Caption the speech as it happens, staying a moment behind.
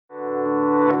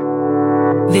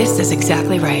This is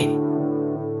exactly right.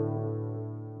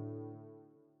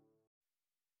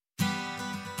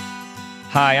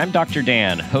 Hi, I'm Dr.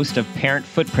 Dan, host of Parent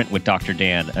Footprint with Dr.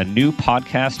 Dan, a new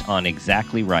podcast on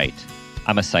Exactly Right.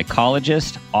 I'm a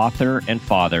psychologist, author, and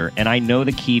father, and I know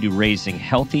the key to raising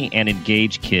healthy and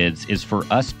engaged kids is for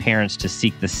us parents to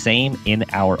seek the same in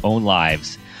our own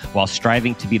lives while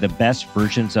striving to be the best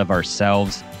versions of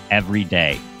ourselves every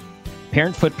day.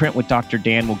 Parent Footprint with Dr.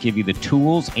 Dan will give you the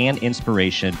tools and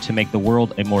inspiration to make the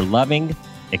world a more loving,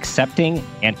 accepting,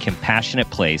 and compassionate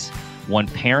place, one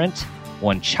parent,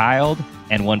 one child,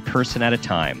 and one person at a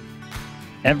time.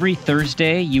 Every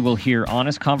Thursday, you will hear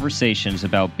honest conversations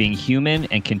about being human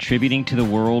and contributing to the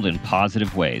world in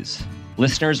positive ways.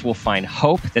 Listeners will find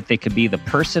hope that they could be the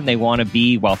person they want to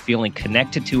be while feeling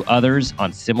connected to others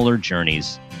on similar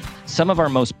journeys. Some of our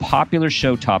most popular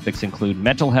show topics include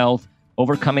mental health,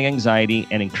 overcoming anxiety,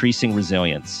 and increasing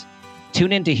resilience.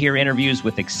 Tune in to hear interviews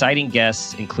with exciting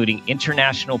guests, including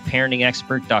international parenting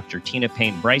expert Dr. Tina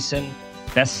Payne Bryson,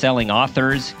 best-selling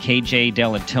authors KJ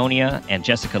Dell'Antonia and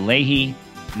Jessica Leahy,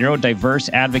 neurodiverse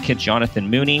advocate Jonathan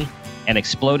Mooney, and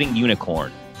exploding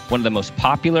unicorn, one of the most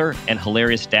popular and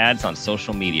hilarious dads on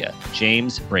social media,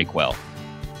 James Breakwell.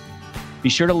 Be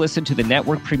sure to listen to the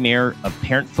network premiere of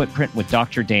Parent Footprint with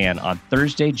Dr. Dan on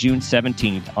Thursday, June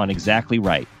 17th on Exactly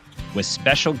Right, with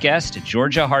special guest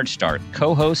Georgia Hardstark,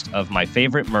 co-host of My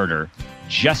Favorite Murder,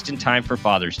 just in time for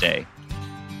Father's Day.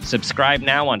 Subscribe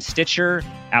now on Stitcher,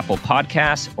 Apple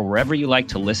Podcasts, or wherever you like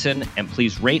to listen, and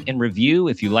please rate and review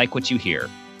if you like what you hear.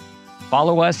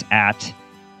 Follow us at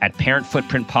Parent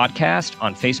Footprint Podcast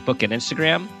on Facebook and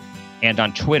Instagram, and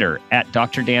on Twitter at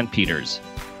Dr. Dan Peters.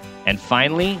 And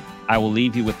finally, I will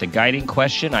leave you with the guiding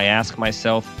question I ask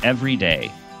myself every day.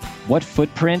 What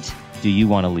footprint do you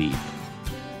want to leave?